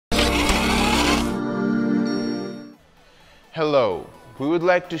Hello, we would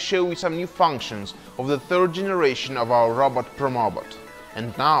like to show you some new functions of the third generation of our robot Promobot.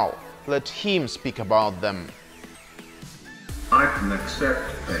 And now, let him speak about them. I can accept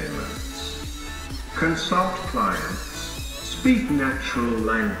payments, consult clients, speak natural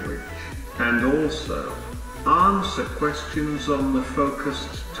language, and also answer questions on the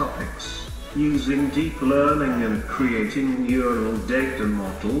focused topics, using deep learning and creating neural data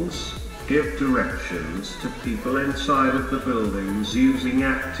models, give directions to people inside of the buildings using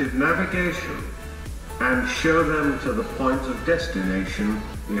active navigation, and show them to the point of destination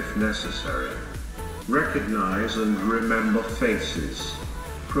if necessary. Recognize and remember faces.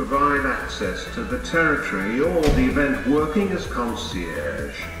 Provide access to the territory or the event working as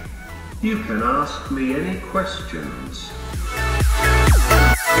concierge. You can ask me any questions.